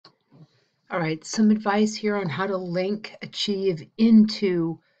All right, some advice here on how to link Achieve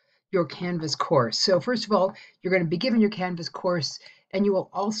into your Canvas course. So first of all, you're going to be given your Canvas course, and you will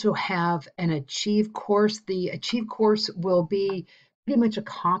also have an Achieve course. The Achieve course will be pretty much a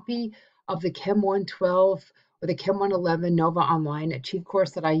copy of the Chem 112 or the Chem 111 Nova Online Achieve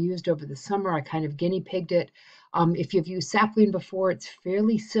course that I used over the summer. I kind of guinea pigged it. If you've used Sapling before, it's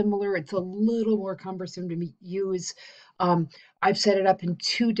fairly similar. It's a little more cumbersome to use. Um, I've set it up in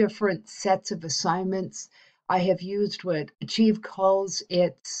two different sets of assignments. I have used what Achieve calls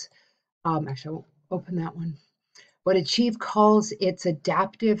its, actually, I won't open that one. What Achieve calls its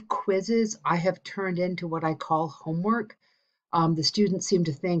adaptive quizzes, I have turned into what I call homework. The students seem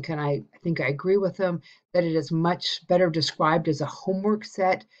to think, and I think I agree with them, that it is much better described as a homework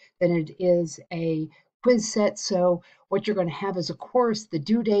set than it is a quiz set. So what you're going to have is a course. The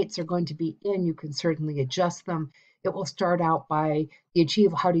due dates are going to be in. You can certainly adjust them. It will start out by the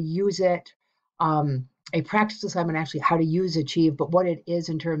Achieve, how to use it, a practice assignment, actually how to use Achieve, but what it is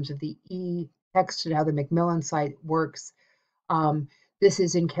in terms of the e-text and how the Macmillan site works. This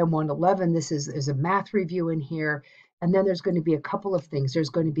is in Chem 111. This is a math review in here. And then there's going to be a couple of things. There's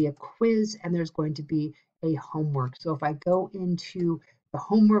going to be a quiz and there's going to be a homework. So if I go into the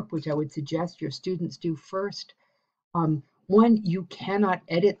homework, which I would suggest your students do first, one, you cannot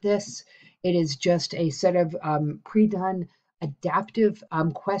edit this. It is just a set of pre-done adaptive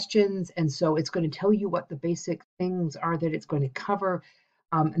questions. And so it's going to tell you what the basic things are that it's going to cover.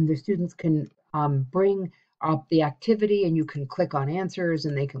 And the students can bring up the activity and you can click on answers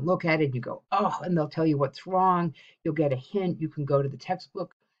and they can look at it. You go, oh, and they'll tell you what's wrong. You'll get a hint. You can go to the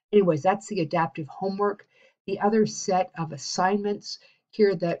textbook. Anyways, that's the adaptive homework. The other set of assignments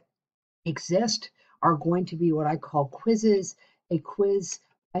here that exist are going to be what I call quizzes. A quiz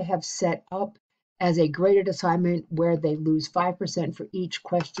I have set up as a graded assignment where they lose 5% for each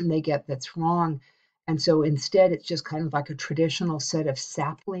question they get that's wrong. And so instead, it's just kind of like a traditional set of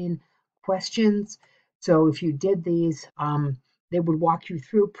sapling questions. So if you did these, they would walk you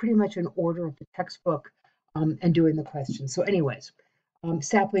through pretty much in order of the textbook and doing the questions. So anyways,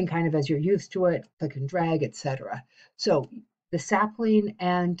 sapling kind of as you're used to it, click and drag, etc. So the sapling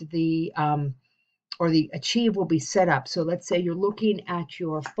and the or the Achieve will be set up. So let's say you're looking at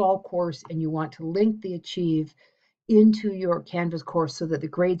your fall course and you want to link the Achieve into your Canvas course so that the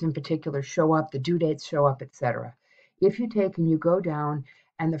grades in particular show up, the due dates show up, etc. If you take and you go down,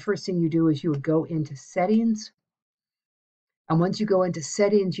 and the first thing you do is you would go into settings. And once you go into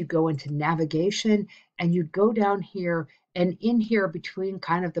settings, you go into navigation and you'd go down here, and in here between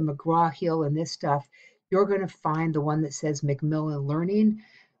kind of the McGraw-Hill and this stuff, you're going to find the one that says Macmillan Learning.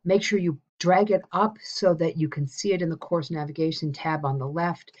 Make sure you drag it up so that you can see it in the course navigation tab on the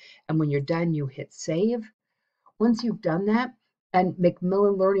left. And when you're done, you hit save. Once you've done that, and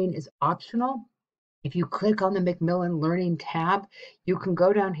Macmillan Learning is optional, if you click on the Macmillan Learning tab, you can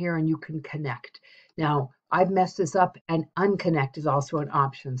go down here and you can connect. Now, I've messed this up and unconnect is also an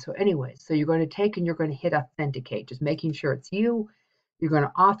option. So anyways, so you're going to take and you're going to hit authenticate, just making sure it's you. You're going to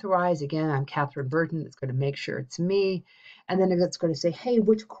authorize. Again, I'm Catherine Burton. It's going to make sure it's me. And then it's going to say, hey,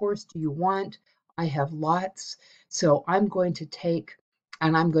 which course do you want? I have lots. So I'm going to take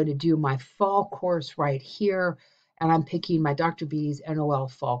and I'm going to do my fall course right here. And I'm picking my Dr. B's NOL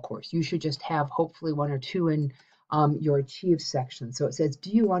fall course. You should just have hopefully one or two in your Achieve section. So it says,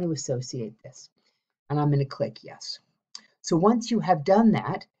 do you want to associate this? And I'm going to click yes. So once you have done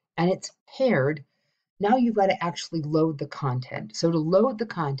that and it's paired, now you've got to actually load the content. So to load the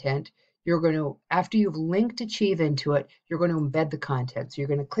content, you're going to, after you've linked Achieve into it, you're going to embed the content. So you're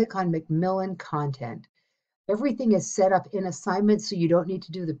going to click on Macmillan content. Everything is set up in assignments, so you don't need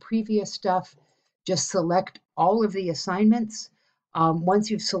to do the previous stuff. Just select all of the assignments. Once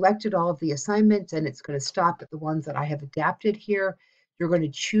you've selected all of the assignments, and it's going to stop at the ones that I have adapted here, you're going to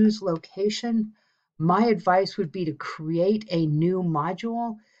choose location. My advice would be to create a new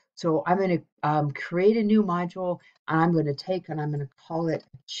module. So I'm going to create a new module, and I'm going to take and I'm going to call it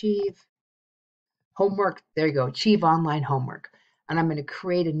Achieve Homework. There you go, Achieve Online Homework. And I'm going to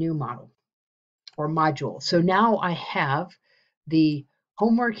create a new model or module. So now I have the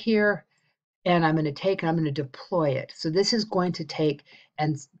homework here, and I'm going to take and I'm going to deploy it. So this is going to take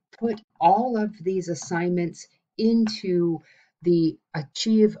and put all of these assignments into the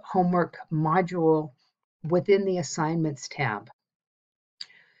Achieve Homework module within the Assignments tab.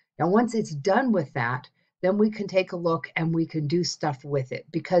 Now, once it's done with that, then we can take a look and we can do stuff with it,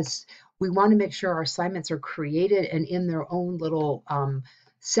 because we want to make sure our assignments are created and in their own little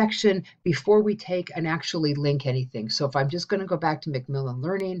section before we take and actually link anything. So if I'm just going to go back to Macmillan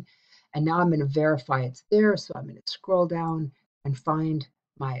Learning, and now I'm going to verify it's there. So I'm going to scroll down and find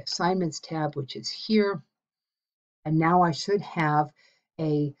my assignments tab, which is here. And now I should have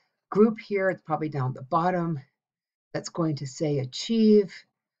a group here. It's probably down at the bottom. That's going to say achieve.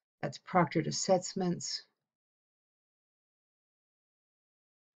 That's proctored assessments.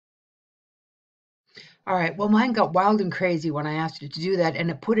 All right, well, mine got wild and crazy when I asked it to do that, and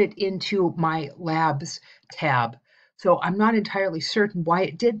it put it into my labs tab. So I'm not entirely certain why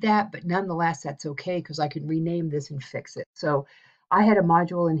it did that, but nonetheless, that's okay because I can rename this and fix it. So I had a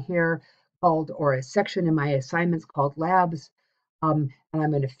module in here called, or a section in my assignments called labs, and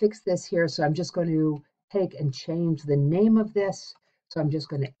I'm going to fix this here. So I'm just going to take and change the name of this. So I'm just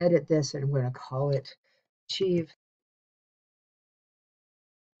going to edit this and I'm going to call it Achieve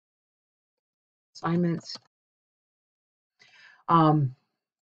Assignments. Um,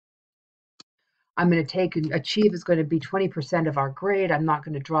 I'm going to take and achieve is going to be 20% of our grade. I'm not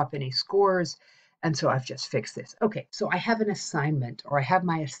going to drop any scores. And so I've just fixed this. Okay, so I have an assignment, or I have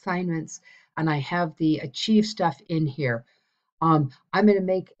my assignments, and I have the achieve stuff in here. I'm going to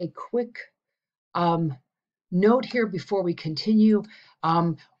make a quick note here before we continue.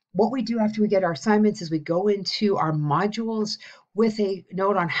 What we do after we get our assignments is we go into our modules with a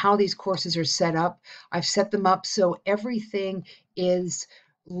note on how these courses are set up. I've set them up so everything is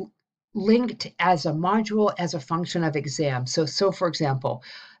linked as a module as a function of exam. So for example,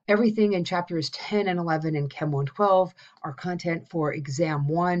 everything in chapters 10 and 11 in Chem 112 are content for exam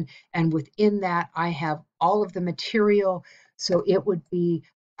 1, and within that I have all of the material. So it would be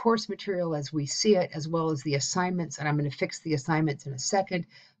course material as we see it, as well as the assignments, and I'm going to fix the assignments in a second.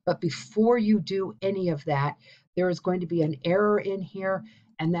 But before you do any of that, there is going to be an error in here,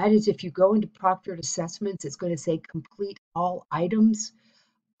 and that is if you go into proctored assessments, it's going to say complete all items.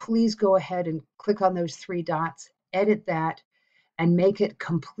 Please go ahead and click on those three dots, edit that, and make it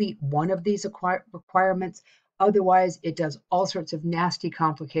complete one of these requirements. Otherwise, it does all sorts of nasty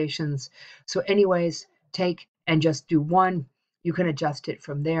complications. So anyways, take and just do one. You can adjust it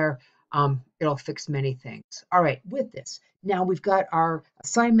from there. It'll fix many things. All right, with this, now we've got our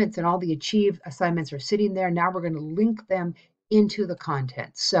assignments and all the achieve assignments are sitting there. Now we're going to link them into the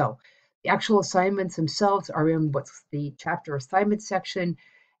content. So the actual assignments themselves are in what's the chapter assignment section.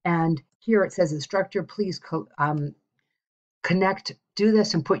 And here it says, instructor, please connect, do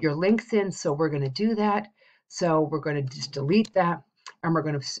this and put your links in. So we're going to do that. So we're going to just delete that and we're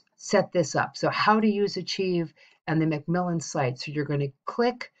going to set this up. So how to use Achieve and the Macmillan site. So you're going to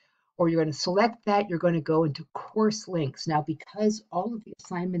click or you're going to select that. You're going to go into course links. Now, because all of the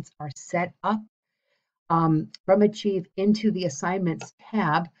assignments are set up from Achieve into the assignments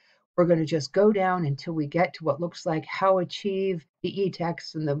tab, we're going to just go down until we get to what looks like how Achieve the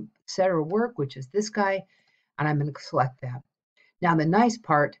e-text and the etc. work, which is this guy. And I'm going to select that. Now, the nice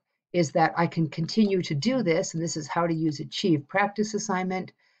part is that I can continue to do this, and this is how to use Achieve practice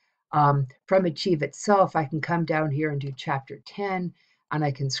assignment. From Achieve itself, I can come down here and do chapter 10, and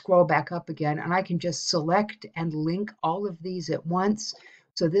I can scroll back up again, and I can just select and link all of these at once.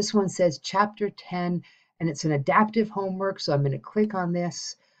 So this one says chapter 10, and it's an adaptive homework, so I'm going to click on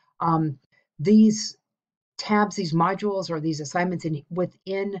this. These tabs, these modules, or these assignments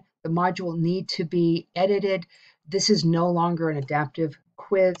within the module need to be edited. This is no longer an adaptive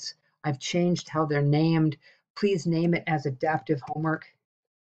quiz. I've changed how they're named. Please name it as adaptive homework.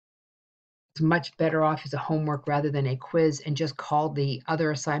 It's much better off as a homework rather than a quiz, and just call the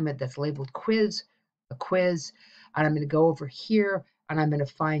other assignment that's labeled quiz a quiz. And I'm going to go over here and I'm going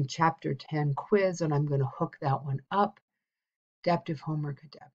to find chapter 10 quiz and I'm going to hook that one up. Adaptive homework,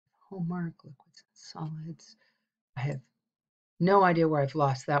 liquids and solids. I have no idea where I've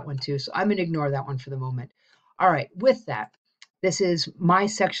lost that one too, so I'm going to ignore that one for the moment. All right, with that, this is my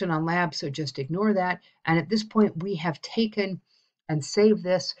section on labs, so just ignore that. And at this point, we have taken and saved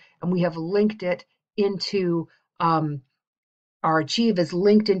this, and we have linked it into our Achieve is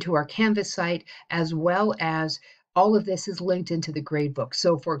linked into our Canvas site, as well as all of this is linked into the gradebook.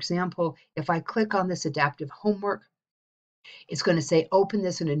 So for example, if I click on this adaptive homework, it's going to say open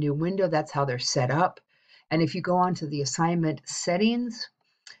this in a new window. That's how they're set up. And if you go on to the assignment settings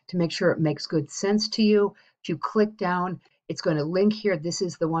to make sure it makes good sense to you, if you click down, it's going to link here. This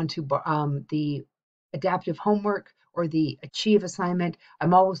is the one to the adaptive homework or the Achieve assignment.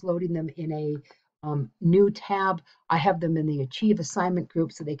 I'm always loading them in a new tab. I have them in the Achieve assignment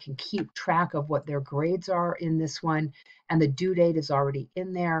group so they can keep track of what their grades are in this one. And the due date is already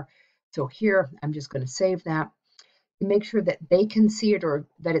in there. So here, I'm just going to save that. Make sure that they can see it or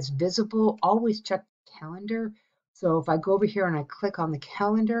that it's visible. Always check the calendar. So if I go over here and I click on the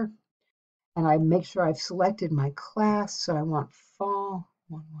calendar and I make sure I've selected my class, so I want fall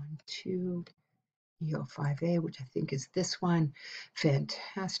 112 EO5A, which I think is this one.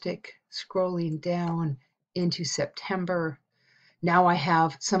 Fantastic. Scrolling down into September. Now I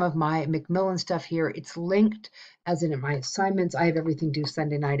have some of my Macmillan stuff here. It's linked as in my assignments. I have everything due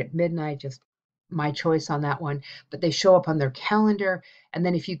Sunday night at midnight, just my choice on that one. But they show up on their calendar. And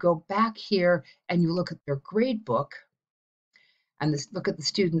then if you go back here and you look at their grade book and look at the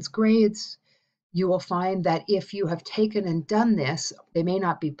students' grades, you will find that if you have taken and done this, they may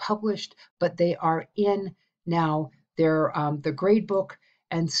not be published, but they are in now the grade book.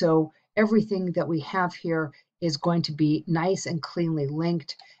 And so everything that we have here is going to be nice and cleanly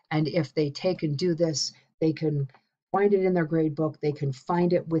linked. And if they take and do this, they can find it in their grade book, they can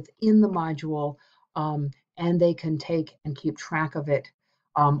find it within the module, and they can take and keep track of it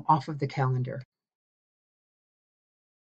off of the calendar.